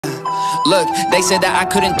Look, they said that I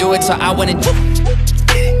couldn't do it, so I went and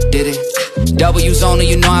did it. W's only,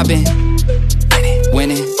 you know I've been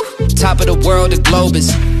winning. Top of the world, the globe is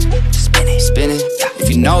spinning. If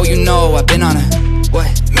you know, you know I've been on a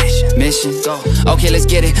mission. Go. Okay, let's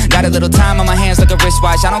get it. Got a little time on my hands like a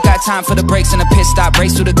wristwatch. I don't got time for the brakes and the pit stop.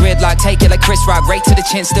 Race through the gridlock, take it like Chris Rock. Right to the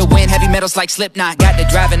chin, still win. Heavy metals like Slipknot. Got the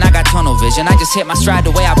driving, I got tunnel vision. I just hit my stride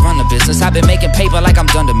the way I run the business. I've been making paper like I'm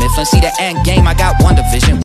Dunder Mifflin. See the end game, I got one division.